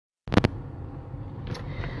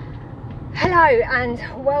Hello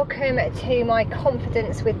and welcome to my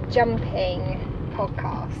Confidence with Jumping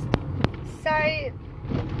podcast. So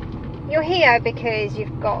you're here because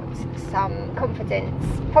you've got some confidence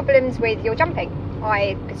problems with your jumping,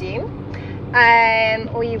 I presume,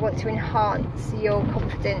 or you want to enhance your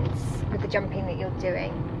confidence with the jumping that you're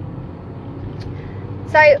doing.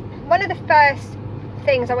 So one of the first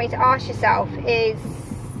things I want you to ask yourself is,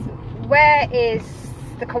 where is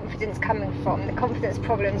the confidence coming from, the confidence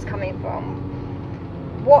problems coming from?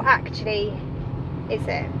 What actually is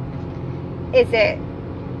it? Is it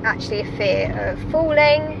actually a fear of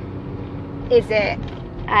falling? Is it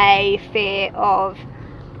a fear of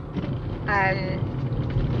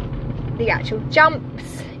the actual jumps?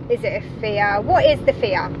 Is it a fear? What is the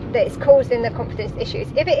fear that is causing the confidence issues?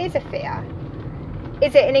 If it is a fear,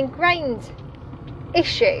 is it an ingrained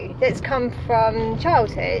issue that's come from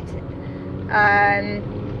childhood?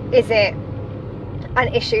 Is it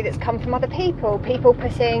an issue that's come from other people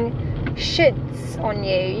putting shoulds on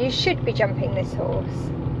you? You should be jumping this horse.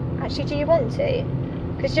 Actually, do you want to?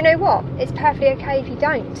 Because you know what? It's perfectly okay if you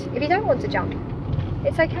don't. If you don't want to jump,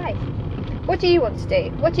 it's okay. What do you want to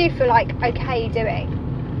do? What do you feel like okay doing?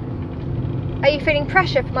 Are you feeling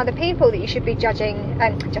pressure from other people that you should be jumping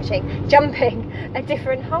at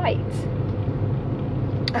different heights?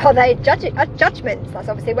 Are they judgments? That's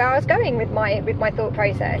obviously where I was going with my thought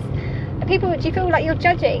process. Do you feel like you're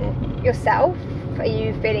judging yourself? Are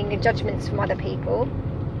you feeling the judgments from other people?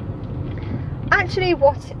 Actually,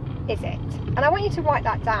 what is it? And I want you to write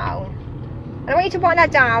that down. And I want you to write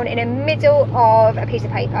that down in the middle of a piece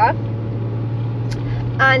of paper.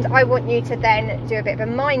 And I want you to then do a bit of a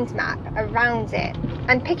mind map around it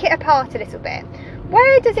and pick it apart a little bit.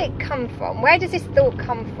 Where does it come from? Where does this thought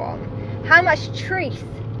come from? How much truth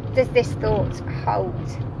does this thought hold?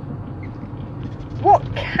 What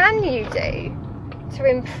can you do to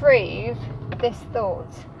improve this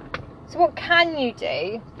thought? So what can you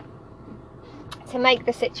do to make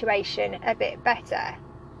the situation a bit better?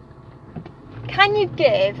 Can you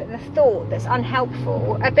give the thought that's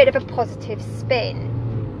unhelpful a bit of a positive spin?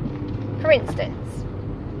 For instance,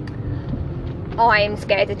 I'm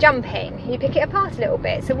scared of jumping. You pick it apart a little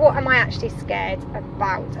bit. So what am I actually scared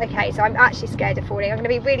about? Okay, so I'm actually scared of falling. I'm going to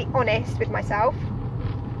be really honest with myself.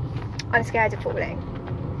 I'm scared of falling.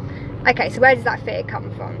 Okay, so where does that fear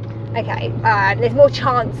come from? Okay, there's more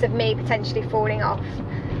chance of me potentially falling off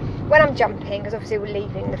when I'm jumping, because obviously we're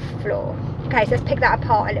leaving the floor. Okay, so let's pick that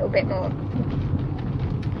apart a little bit more.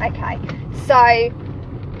 Okay, so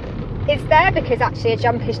it's there because actually a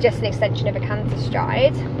jump is just an extension of a canter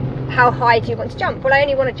stride. How high do you want to jump? Well, I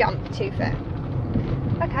only want to jump 2 foot.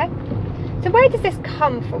 Okay. So where does this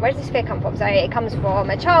come from? Where does this fear come from? So it comes from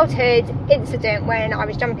a childhood incident when I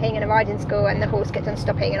was jumping in a riding school and the horse kept on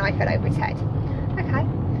stopping and I fell over its head. Okay.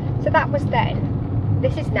 So that was then.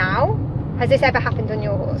 This is now. Has this ever happened on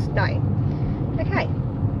your horse? No. Okay.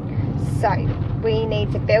 So we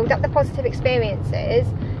need to build up the positive experiences,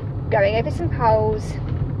 going over some poles,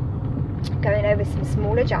 going over some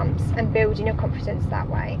smaller jumps and building your confidence that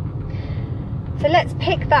way. So let's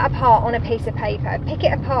pick that apart on a piece of paper. Pick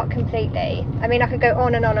it apart completely. I mean, I could go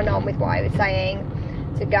on and on and on with what I was saying,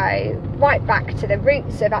 to go right back to the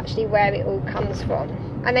roots of actually where it all comes from.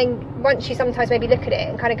 And then once you sometimes maybe look at it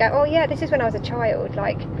and kind of go, oh yeah, this is when I was a child.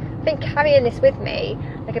 Like, I've been carrying this with me,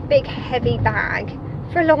 like a big heavy bag,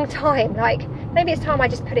 for a long time. Like, maybe it's time I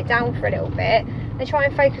just put it down for a little bit and try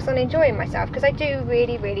and focus on enjoying myself, because I do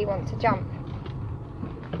really, really want to jump.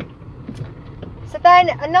 So then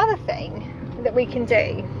another thing that we can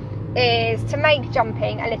do is to make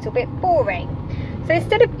jumping a little bit boring. So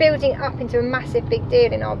instead of building up into a massive big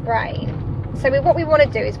deal in our brain, what we want to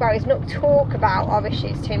do as well is not talk about our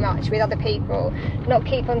issues too much with other people, not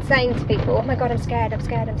keep on saying to people, oh my god, I'm scared, I'm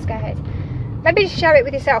scared, I'm scared. Maybe share it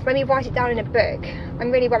with yourself, maybe write it down in a book.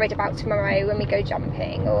 I'm really worried about tomorrow when we go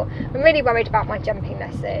jumping, or I'm really worried about my jumping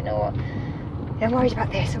lesson, or I'm worried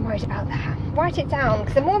about this, I'm worried about that. Write it down,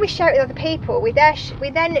 because the more we share it with other people, we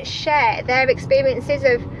then share their experiences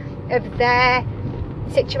of their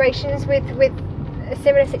situations with a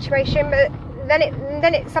similar situation, but then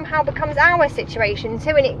it somehow becomes our situation too,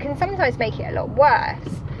 and it can sometimes make it a lot worse.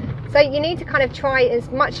 So you need to kind of try as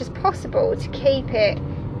much as possible to keep it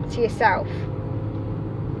to yourself.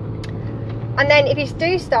 And then if you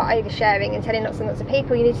do start oversharing and telling lots and lots of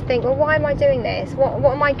people, you need to think, well, why am I doing this? What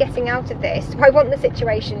am I getting out of this? Do I want the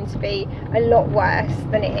situation to be a lot worse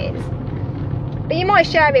than it is? But you might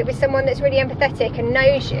share it with someone that's really empathetic and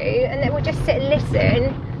knows you, and that will just sit and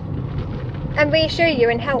listen and reassure you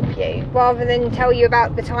and help you, rather than tell you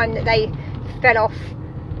about the time that they fell off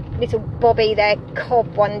little Bobby, their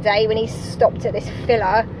cob, one day when he stopped at this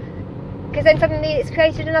filler because then suddenly it's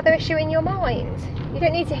created another issue in your mind. You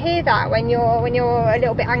don't need to hear that when you're a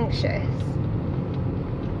little bit anxious.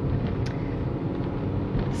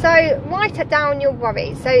 So write down your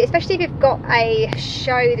worries. So especially if you've got a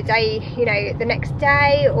show the day, the next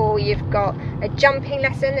day, or you've got a jumping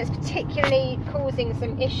lesson that's particularly causing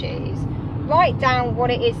some issues, write down what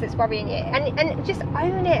it is that's worrying you, and just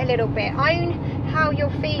own it a little bit. Own how you're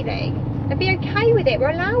feeling and be okay with it.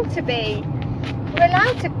 We're allowed to be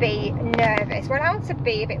nervous. We're allowed to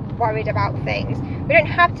be a bit worried about things. We don't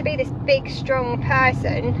have to be this big, strong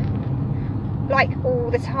person like all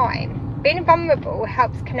the time. Being vulnerable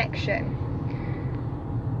helps connection,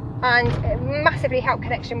 and massively help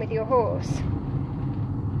connection with your horse.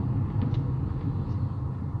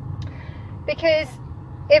 Because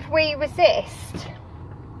if we resist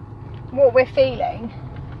what we're feeling,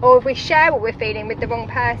 or if we share what we're feeling with the wrong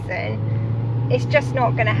person, it's just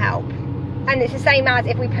not going to help. And it's the same as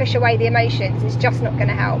if we push away the emotions, it's just not going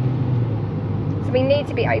to help. So we need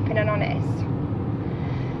to be open and honest.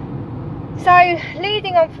 So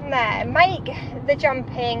leading on from there, make the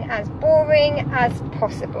jumping as boring as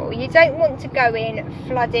possible. You don't want to go in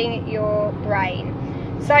flooding your brain.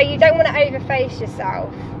 So you don't want to overface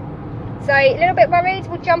yourself. So a little bit worried,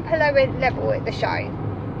 we'll jump a lower level at the show.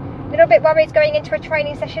 A little bit worried going into a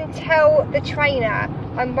training session, tell the trainer,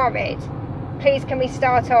 I'm worried. Please can we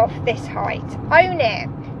start off this height? Own it.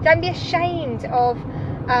 Don't be ashamed of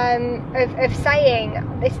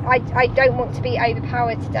saying this. I don't want to be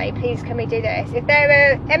overpowered today. Please can we do this? If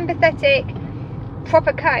they're an empathetic,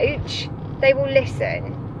 proper coach, they will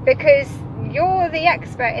listen, because you're the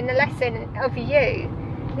expert in the lesson of you,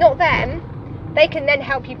 not them. They can then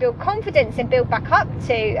help you build confidence and build back up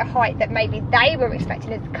to a height that maybe they were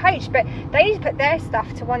expecting as a coach, but they need to put their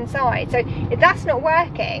stuff to one side. So if that's not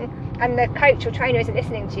working and the coach or trainer isn't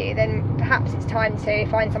listening to you, then perhaps it's time to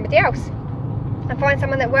find somebody else and find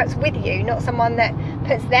someone that works with you, not someone that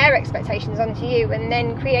puts their expectations onto you and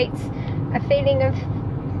then creates a feeling of,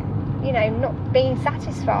 not being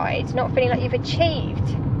satisfied, not feeling like you've achieved.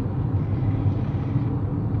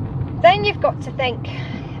 Then you've got to think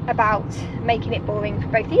about making it boring for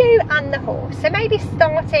both you and the horse. So maybe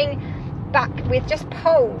starting back with just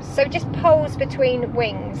poles. So just poles between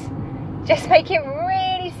wings. Just make it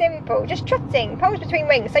really simple. Just trotting, poles between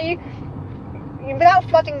wings. So you without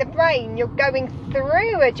flooding the brain, you're going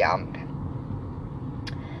through a jump.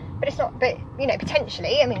 But it's not,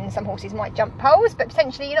 potentially, some horses might jump poles, but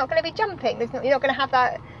potentially you're not going to be jumping. You're not going to have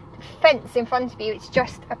that fence in front of you. It's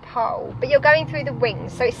just a pole. But you're going through the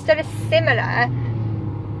wings. So it's still a similar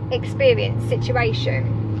experience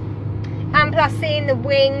situation. And plus seeing the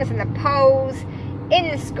wings and the poles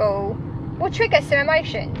in the school will trigger some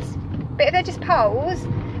emotions. But if they're just poles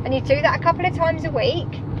and you do that a couple of times a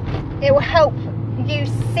week, it will help you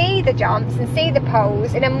see the jumps and see the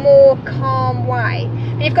poles in a more calm way.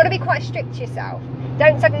 But you've got to be quite strict to yourself.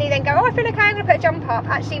 Don't suddenly then go, I feel okay, I'm going to put a jump up.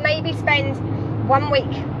 Actually, maybe spend 1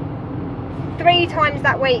 week, 3 times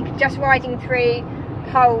that week just riding through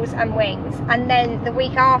poles and wings, and then the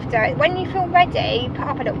week after, when you feel ready, put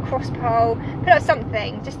up a little cross pole, put up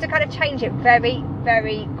something just to kind of change it very,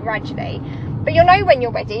 very gradually. But you'll know when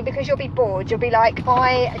you're ready, because you'll be bored. You'll be like,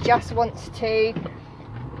 I just want to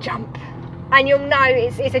jump, and you'll know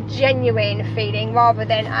it's a genuine feeling rather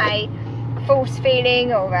than a false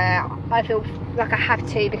feeling, or I feel like I have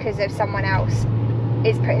to because of someone else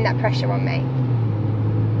is putting that pressure on me.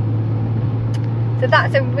 So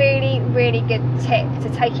that's a really, really good tip, to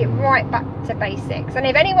take it right back to basics. And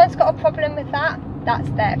if anyone's got a problem with that, that's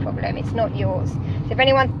their problem, it's not yours. So if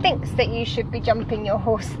anyone thinks that you should be jumping your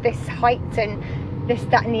horse this height and this,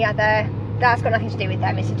 that and the other, that's got nothing to do with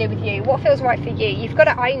them, it's to do with you. What feels right for you? You've got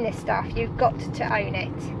to own this stuff, you've got to own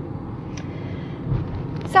it.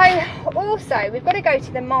 So also, we've got to go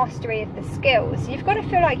to the mastery of the skills. You've got to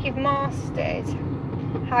feel like you've mastered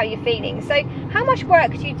how you're feeling. So how much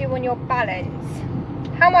work do you do on your balance?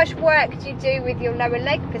 How much work do you do with your lower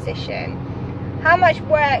leg position? How much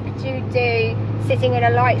work do you do sitting in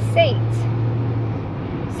a light seat?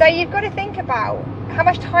 So you've got to think about how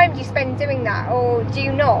much time do you spend doing that, or do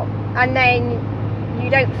you not? And then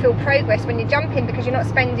you don't feel progress when you're jumping because you're not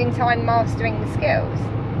spending time mastering the skills.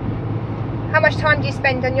 How much time do you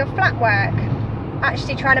spend on your flat work?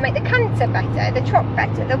 Actually trying to make the canter better, the trot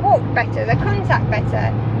better, the walk better, the contact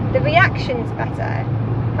better, the reactions better.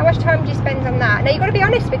 How much time do you spend on that? Now you've got to be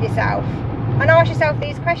honest with yourself and ask yourself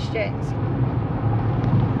these questions.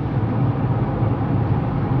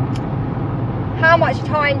 How much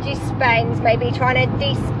time do you spend maybe trying to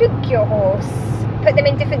de-spook your horse? Put them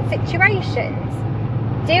in different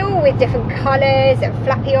situations. Deal with different colours and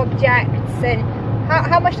flappy objects, and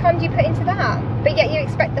How much time do you put into that? But yet you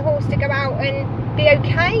expect the horse to go out and be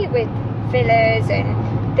okay with fillers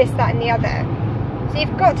and this, that and the other. So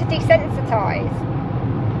you've got to desensitise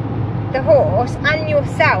the horse and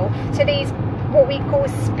yourself to these, what we call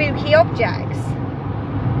spooky objects.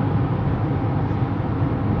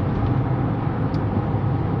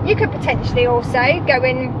 You could potentially also go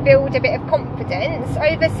and build a bit of confidence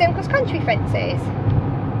over some cross-country fences.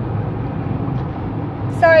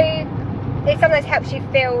 So it sometimes helps you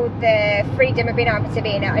feel the freedom of being able to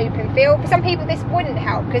be in an open field. For some people this wouldn't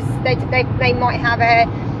help because they might have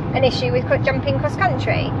an issue with jumping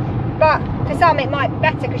cross-country. But for some it might be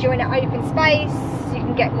better because you're in an open space, you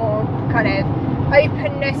can get more kind of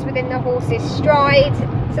openness within the horse's stride.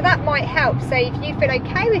 So that might help. So if you feel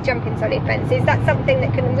okay with jumping solid fences, that's something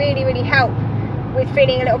that can really, really help with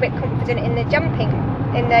feeling a little bit confident in the jumping,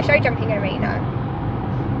 in the show jumping arena.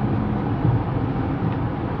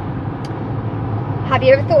 Have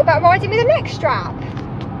you ever thought about riding with a neck strap?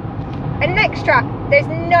 A neck strap, there's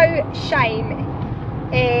no shame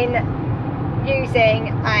in using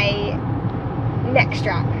a neck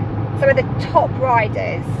strap. Some of the top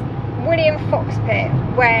riders, William Foxpit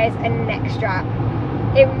wears a neck strap.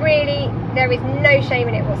 It really, there is no shame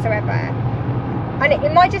in it whatsoever. And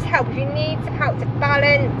it might just help if you need some help to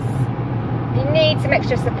balance, if you need some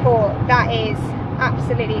extra support, that is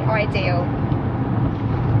absolutely ideal.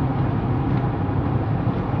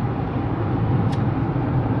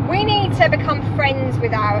 We need to become friends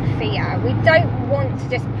with our fear. We don't want to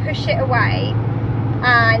just push it away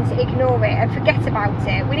and ignore it and forget about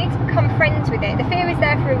it. We need to become friends with it. The fear is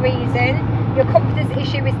there for a reason. Your confidence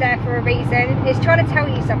issue is there for a reason. It's trying to tell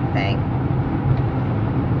you something.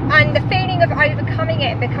 And the feeling of overcoming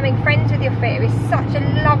it, becoming friends with your fear is such a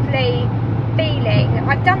lovely feeling.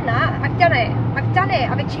 I've done that, I've done it,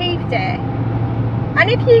 I've achieved it. And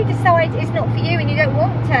if you decide it's not for you and you don't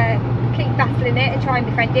want to keep battling it and try and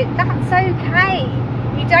befriend it, that's okay.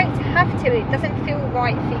 You don't have to, it doesn't feel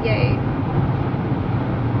right for you.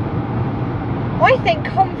 I think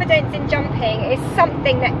confidence in jumping is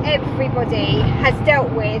something that everybody has dealt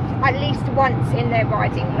with at least once in their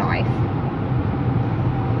riding life.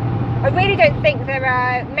 I really don't think there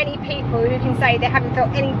are many people who can say they haven't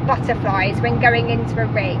felt any butterflies when going into a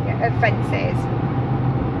ring of fences.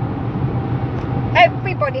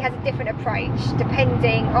 Everybody has a different approach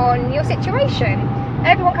depending on your situation.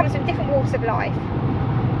 Everyone comes from different walks of life.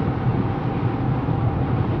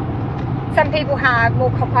 Some people have more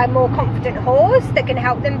confident horse that can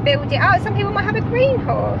help them build it out. Some people might have a green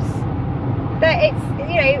horse. But it's,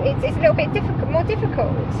 you know, it's a little bit more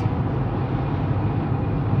difficult.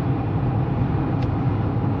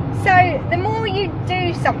 So the more you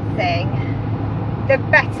do something, the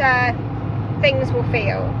better things will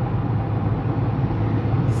feel.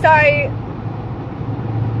 So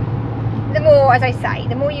the more, as I say,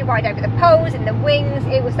 the more you ride over the poles and the wings,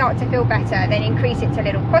 it will start to feel better. Then increase it to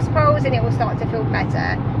little cross poles and it will start to feel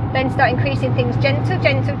better. Then start increasing things gentle,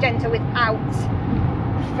 gentle, gentle without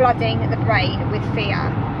flooding the brain with fear.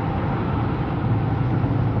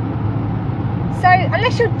 So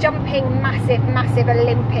unless you're jumping massive, massive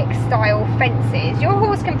Olympic style fences, your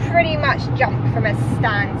horse can pretty much jump from a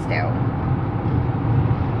standstill.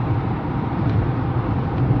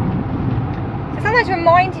 Sometimes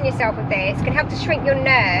reminding yourself of this can help to shrink your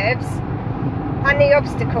nerves and the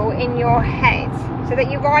obstacle in your head so that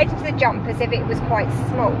you ride into the jump as if it was quite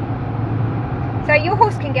small. So your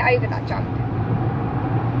horse can get over that jump.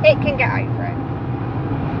 It can get over it.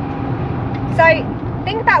 So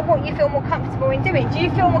think about what you feel more comfortable in doing. Do you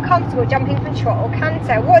feel more comfortable jumping from trot or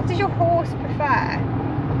canter? What does your horse prefer?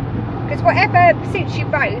 Because whatever suits you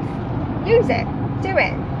both, use it, do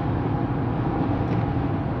it.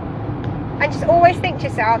 And just always think to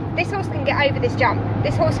yourself, this horse can get over this jump.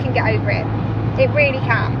 This horse can get over it. It really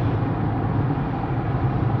can.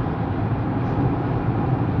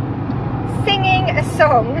 Singing a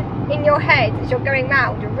song in your head as you're going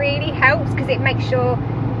round really helps because it makes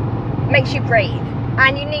you breathe.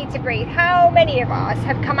 And you need to breathe. How many of us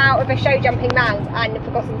have come out of a show jumping round and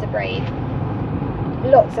forgotten to breathe?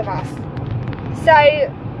 Lots of us.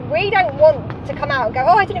 So we don't want to come out and go,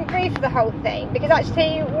 oh, I didn't breathe for the whole thing, because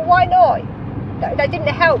actually, why not? That didn't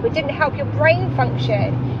help. It didn't help your brain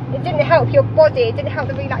function. It didn't help your body. It didn't help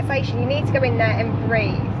the relaxation. You need to go in there and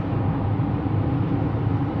breathe.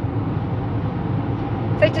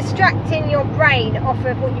 So distracting your brain off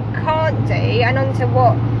of what you can't do and onto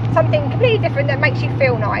something completely different that makes you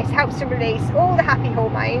feel nice helps to release all the happy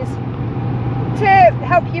hormones to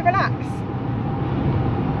help you relax.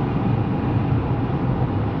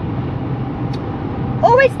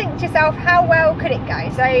 always think to yourself, how well could it go?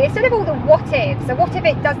 So instead of all the what ifs, so what if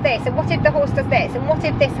it does this, and what if the horse does this, and what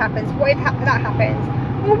if this happens, what if that happens?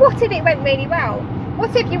 Well, what if it went really well?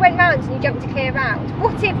 What if you went round and you jumped a clear round?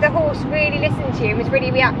 What if the horse really listened to you and was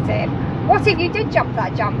really reactive? What if you did jump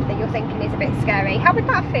that jump that you're thinking is a bit scary? How would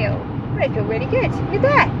that feel? Well, it'd feel really good. You're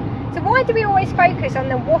there. So why do we always focus on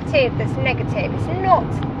the what if that's negative? It's not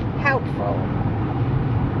helpful.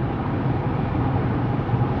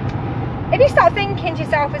 If you start thinking to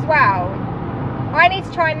yourself as well, I need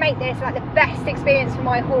to try and make this like the best experience for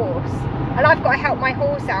my horse, and I've got to help my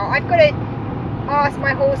horse out. I've got to ask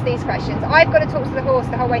my horse these questions. I've got to talk to the horse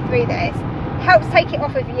the whole way through this. Helps take it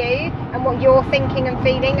off of you and what you're thinking and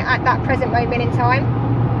feeling at that present moment in time.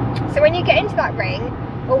 So when you get into that ring,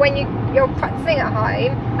 or when you're practicing at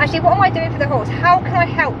home, actually, what am I doing for the horse? How can I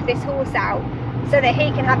help this horse out so that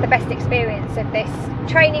he can have the best experience of this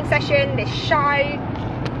training session, this show?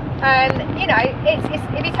 You know, it's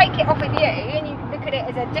if you take it off of you and you look at it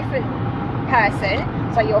as a different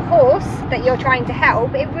person, so your horse that you're trying to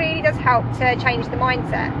help, it really does help to change the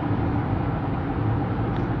mindset.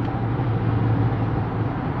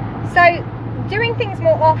 So doing things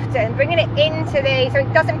more often, bringing it into so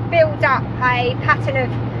it doesn't build up a pattern of,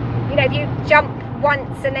 you know, if you jump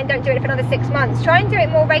once and then don't do it for another 6 months, try and do it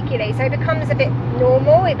more regularly so it becomes a bit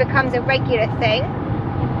normal, it becomes a regular thing.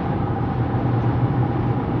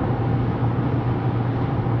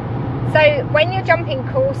 So when you're jumping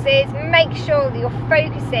courses, make sure that you're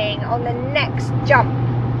focusing on the next jump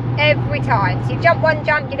every time. So you jump one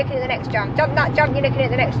jump, you're looking at the next jump. Jump that jump, you're looking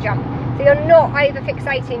at the next jump. So you're not over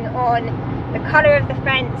fixating on the colour of the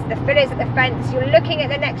fence, the fillers of the fence. You're looking at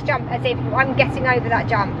the next jump as if I'm getting over that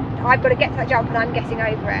jump. I've got to get to that jump and I'm getting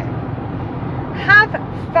over it. Have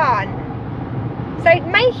fun. So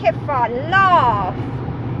make it fun, laugh,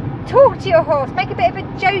 talk to your horse, make a bit of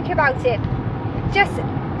a joke about it. Just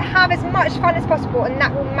have as much fun as possible, and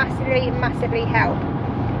that will massively help.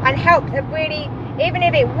 And help really, even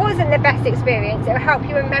if it wasn't the best experience, it will help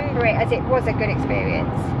you remember it as it was a good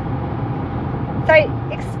experience. So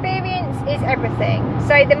experience is everything.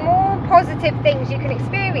 So the more positive things you can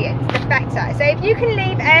experience, the better. So if you can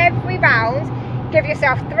leave every round, give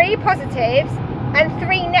yourself 3 positives and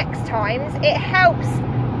 3 next times, it helps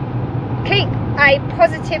keep a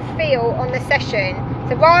positive feel on the session.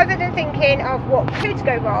 So rather than thinking of what could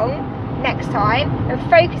go wrong next time and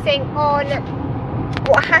focusing on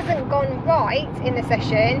what hasn't gone right in the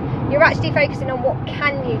session, you're actually focusing on what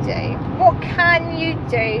can you do. What can you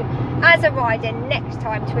do as a rider next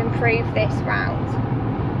time to improve this round?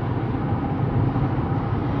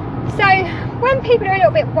 So when people are a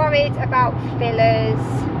little bit worried about fillers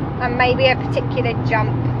and maybe a particular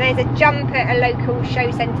jump, there's a jump at a local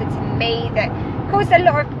show centre to me that caused a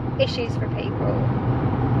lot of issues for people.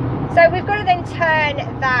 So we've got to then turn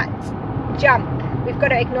that jump, we've got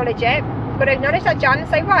to acknowledge it, we've got to acknowledge that jump and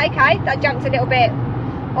say, right, okay, that jump's a little bit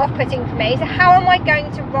off-putting for me, so how am I going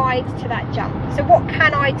to ride to that jump? So what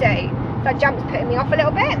can I do? That jump's putting me off a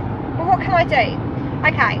little bit, well, what can I do?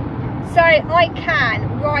 Okay, so I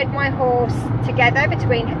can ride my horse together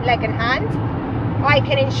between leg and hand. I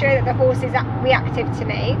can ensure that the horse is reactive to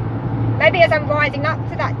me. Maybe as I'm riding up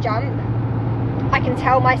to that jump, I can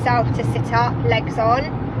tell myself to sit up, legs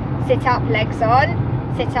on, sit up, legs on,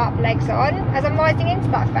 sit up, legs on, as I'm riding into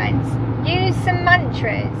that fence. Use some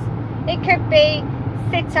mantras. It could be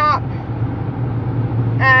sit up,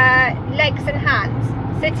 legs and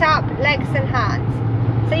hands. Sit up, legs and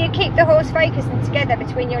hands. So you keep the horse focused and together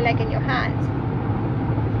between your leg and your hand.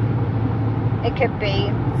 It could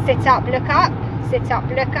be sit up, look up, sit up,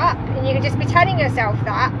 look up, and you can just be telling yourself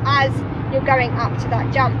that as you're going up to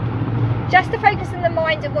that jump. Just to focus in the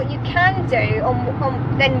mind on what you can do,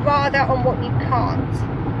 then rather on what you can't.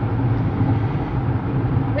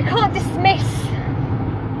 We can't dismiss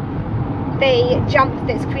the jump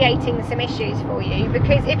that's creating some issues for you,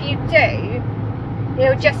 because if you do,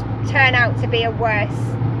 it'll just turn out to be a worse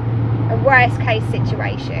case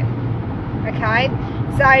situation. Okay,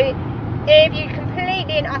 so if you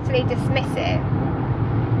completely and utterly dismiss it,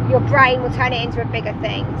 your brain will turn it into a bigger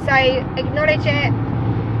thing. So acknowledge it,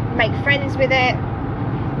 make friends with it,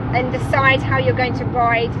 and decide how you're going to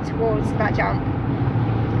ride towards that jump.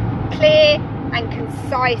 Clear and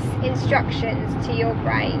concise instructions to your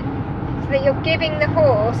brain, so that you're giving the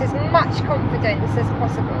horse as much confidence as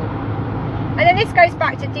possible. And then this goes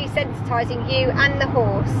back to desensitizing you and the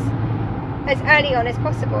horse as early on as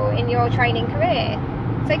possible in your training career.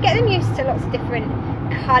 So get them used to lots of different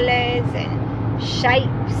colours and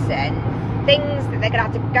shapes and things that they're going to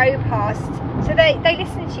have to go past, so they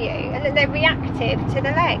listen to you and that they're reactive to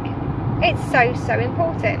the leg. It's so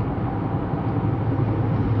important.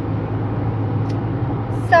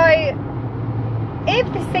 So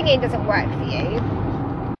if the singing doesn't work for you,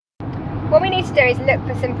 what we need to do is look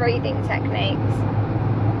for some breathing techniques.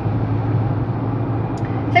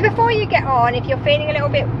 So before you get on, if you're feeling a little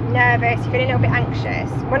bit nervous, you're feeling a little bit anxious,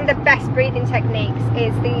 one of the best breathing techniques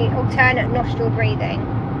is the alternate nostril breathing.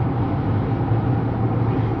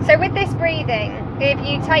 So with this breathing, if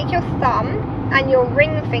you take your thumb and your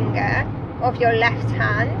ring finger of your left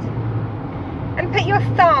hand and put your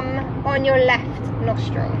thumb on your left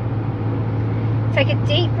nostril. Take a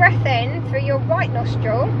deep breath in through your right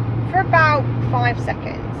nostril for about 5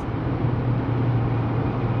 seconds.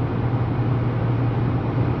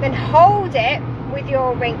 Then hold it with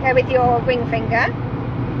your ring finger,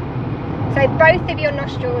 so both of your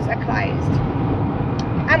nostrils are closed,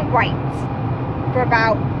 and wait for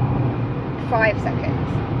about 5 seconds.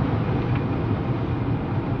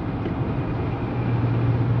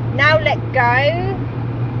 Now let go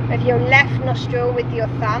of your left nostril with your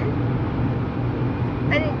thumb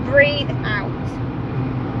and breathe out.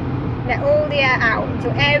 Let all the air out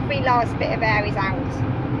until every last bit of air is out.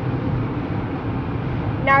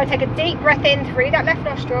 Now take a deep breath in through that left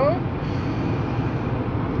nostril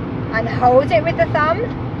and hold it with the thumb.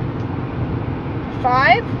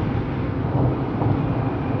 5.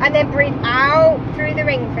 And then breathe out through the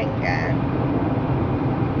ring finger.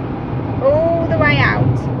 All the way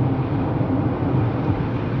out.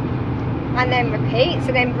 And then repeat.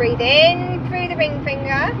 So then breathe in through the ring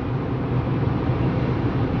finger.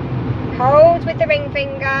 Hold with the ring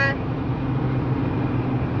finger.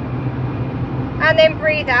 And then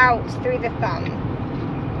breathe out through the thumb.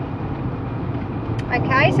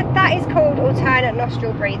 Okay, so that is called alternate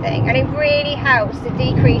nostril breathing, and it really helps to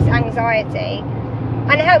decrease anxiety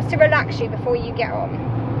and it helps to relax you before you get on.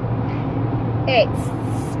 It's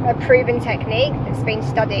a proven technique that's been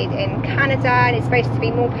studied in Canada, and it's supposed to be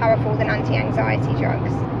more powerful than anti-anxiety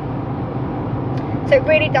drugs. So it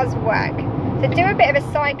really does work. So do a bit of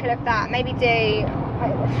a cycle of that, maybe do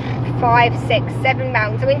 5, 6, 7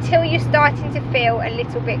 rounds, or until you're starting to feel a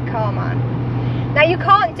little bit calmer. Now you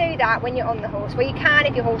can't do that when you're on the horse. Well, you can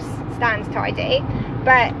if your horse stands tidy,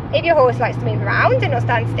 but if your horse likes to move around and not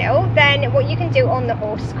stand still, then what you can do on the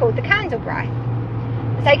horse is called the candle breath.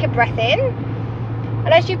 Take a breath in, and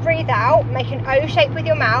as you breathe out, make an O shape with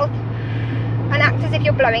your mouth and act as if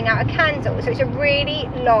you're blowing out a candle. So it's a really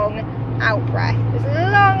long out breath, as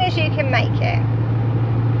long as you can make it.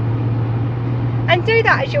 And do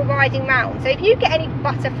that as you're riding round. So if you get any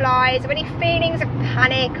butterflies or any feelings of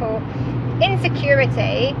panic or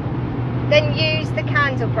insecurity, then use the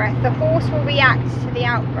candle breath. The horse will react to the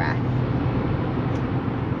out breath.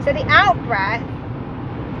 So the out breath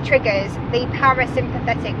triggers the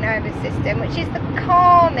parasympathetic nervous system, which is the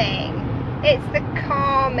calming. It's the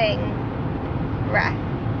calming breath.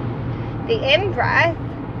 The in breath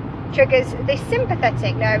triggers the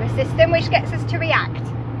sympathetic nervous system, which gets us to react.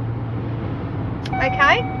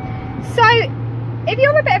 Okay, so if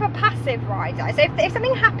you're a bit of a passive rider, so if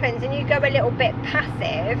something happens and you go a little bit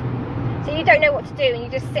passive, so you don't know what to do and you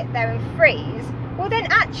just sit there and freeze, well then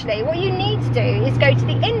actually what you need to do is go to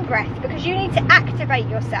the in breath, because you need to activate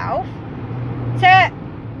yourself to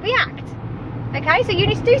react. Okay, so you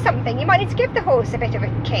need to do something. You might need to give the horse a bit of a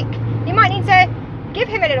kick. You might need to give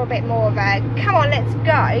him a little bit more of a come on, let's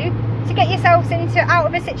go, to get yourselves out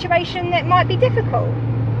of a situation that might be difficult.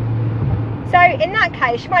 So in that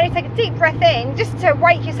case, you might need to take a deep breath in just to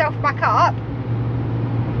wake yourself back up,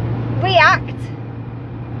 react,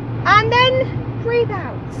 and then breathe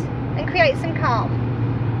out and create some calm.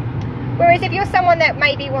 Whereas if you're someone that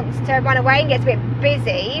maybe wants to run away and gets a bit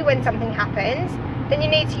busy when something happens, then you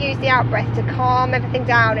need to use the out breath to calm everything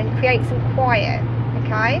down and create some quiet.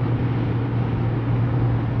 Okay?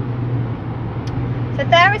 So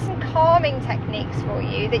there are some calming techniques for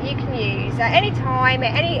you that you can use at any time,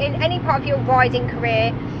 in any part of your riding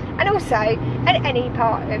career, and also at any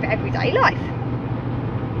part of everyday life.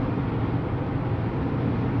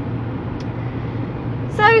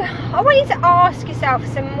 So I want you to ask yourself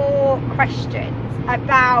some more questions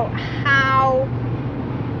about how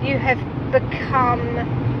you have become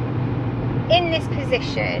in this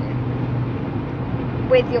position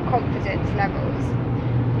with your confidence levels.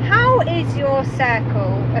 How is your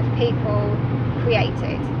circle of people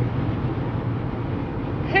created?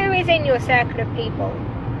 Who is in your circle of people?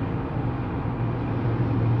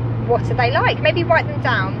 What are they like? Maybe write them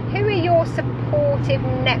down. Who are your supportive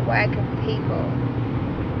network of people?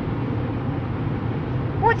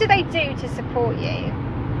 What do they do to support you?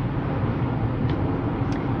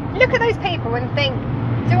 Look at those people and think,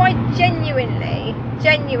 do I genuinely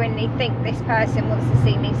think this person wants to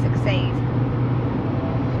see me succeed?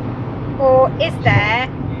 Or is there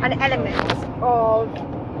an element of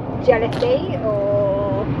jealousy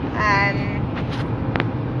or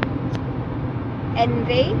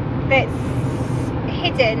envy that's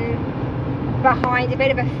hidden behind a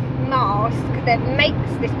bit of a mask that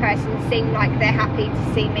makes this person seem like they're happy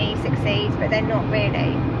to see me succeed, but they're not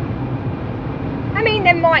really? I mean,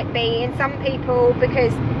 there might be in some people,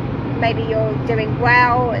 because maybe you're doing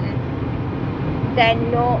well and they're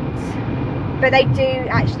not, but they do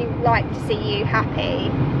actually like to see you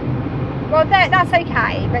happy. Well, that's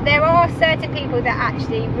okay, but there are certain people that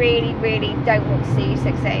actually really, really don't want to see you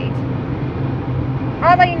succeed.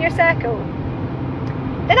 Are they in your circle?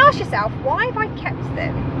 Then ask yourself, why have I kept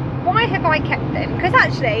them? Why have I kept them? Because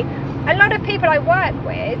actually, a lot of people I work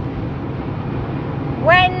with,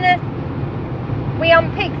 when we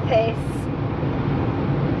unpick this,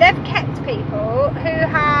 they've kept people who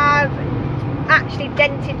have actually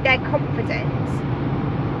dented their confidence,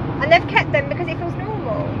 and they've kept them because it feels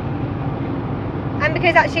normal, and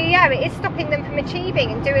because actually, yeah, it is stopping them from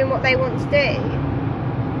achieving and doing what they want to do,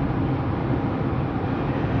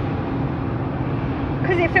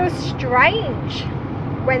 because it feels strange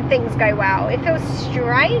when things go well. It feels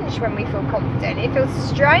strange when we feel confident. It feels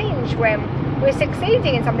strange when we're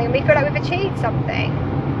succeeding in something and we feel like we've achieved something.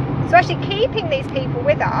 So actually keeping these people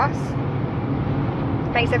with us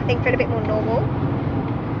makes everything feel a bit more normal.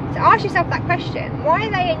 So ask yourself that question. Why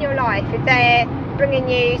are they in your life if they're bringing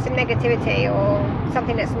you some negativity or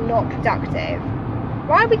something that's not productive?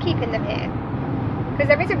 Why are we keeping them here? Because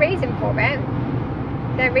there is a reason for it.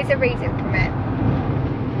 There is a reason for it.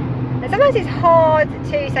 And sometimes it's hard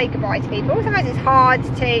to say goodbye to people. Sometimes it's hard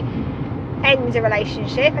to end a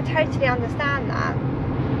relationship. I totally understand that.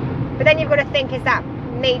 But then you've got to think, is that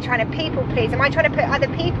me trying to people please? Am I trying to put other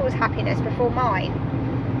people's happiness before mine?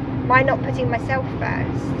 Am I not putting myself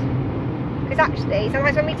first? Because actually,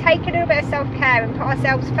 sometimes when we take a little bit of self-care and put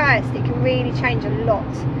ourselves first, it can really change a lot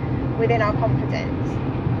within our confidence.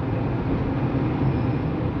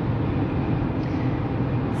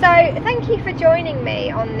 So thank you for joining me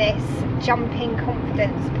on this Jumping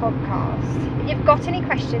Confidence podcast. If you've got any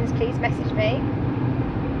questions, please message me.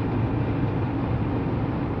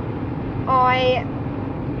 I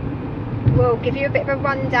will give you a bit of a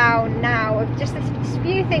rundown now of just a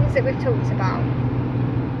few things that we've talked about.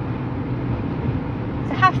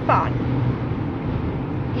 So have fun.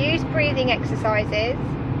 Use breathing exercises.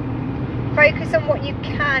 Focus on what you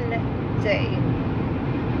can do.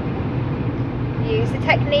 Use the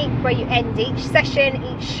technique where you end each session,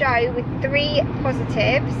 each show with 3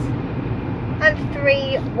 positives and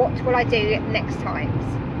 3 what will I do next times.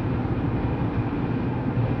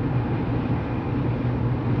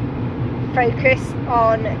 Focus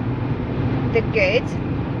on the good.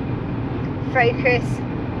 Focus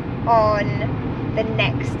on the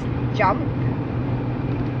next jump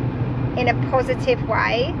in a positive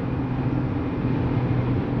way,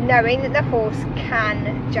 knowing that the horse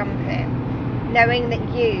can jump it, knowing that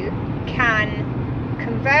you can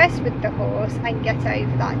converse with the horse and get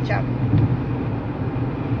over that jump.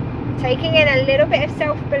 Taking in a little bit of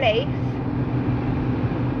self-belief,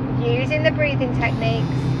 using the breathing techniques,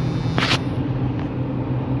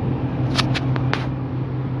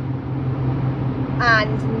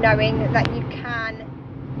 and knowing that you can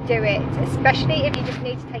do it, especially if you just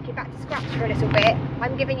need to take it back to scratch for a little bit.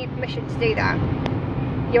 I'm giving you permission to do that.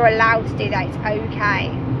 You're allowed to do that, it's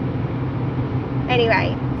okay.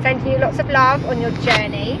 Anyway, sending you lots of love on your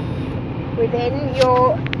journey within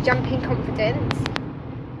your jumping confidence.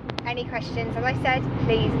 Any questions, as I said,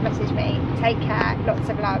 please message me. Take care, lots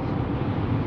of love.